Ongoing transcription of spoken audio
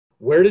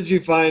Where did you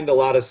find a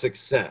lot of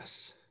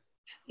success?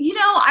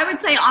 I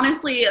would say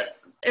honestly,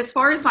 as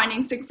far as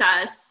finding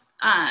success,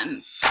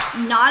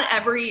 not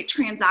every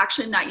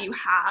transaction that you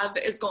have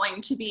is going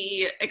to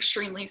be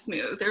extremely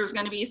smooth. There's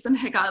going to be some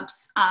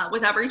hiccups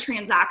with every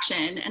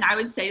transaction. And I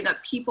would say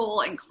that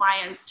people and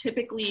clients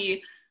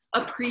typically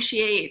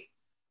appreciate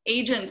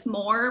agents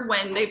more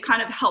when they've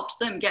kind of helped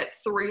them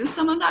get through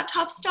some of that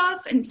tough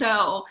stuff. And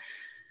so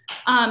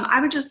I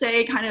would just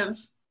say kind of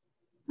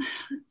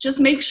just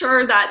make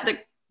sure that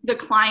the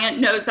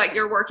client knows that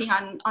you're working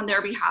on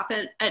their behalf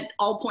at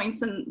all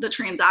points in the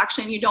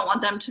transaction. You don't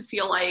want them to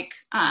feel like,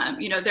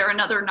 they're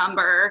another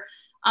number.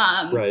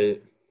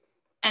 Right.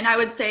 And I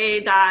would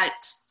say that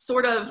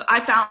sort of, I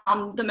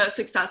found the most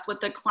success with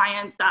the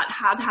clients that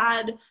have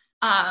had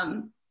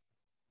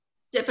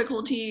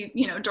difficulty,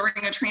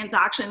 during a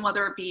transaction,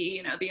 whether it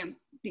be,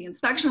 the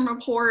inspection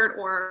report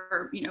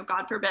or,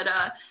 God forbid,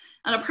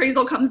 an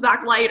appraisal comes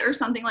back light or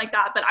something like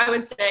that. But I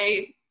would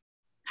say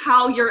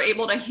how you're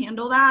able to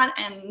handle that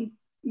and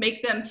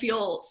make them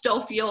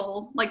still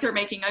feel like they're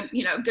making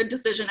a good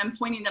decision and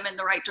pointing them in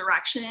the right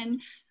direction.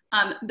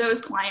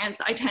 Those clients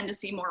I tend to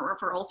see more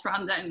referrals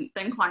from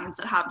than clients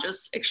that have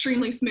just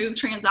extremely smooth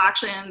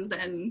transactions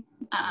and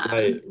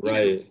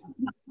right.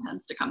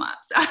 tends to come up.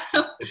 So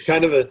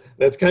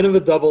That's kind of a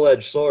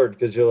double-edged sword,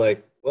 because you're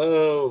like,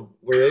 well,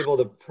 we're able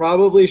to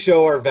probably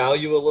show our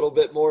value a little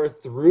bit more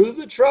through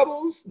the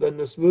troubles than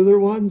the smoother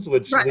ones,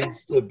 which right.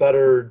 leads to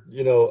better,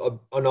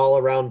 an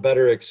all-around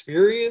better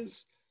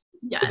experience.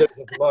 But Yes.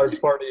 there's a large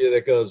part of you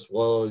that goes,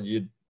 well,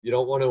 you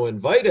don't want to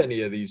invite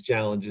any of these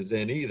challenges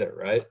in either,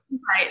 right?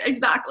 Right.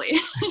 Exactly.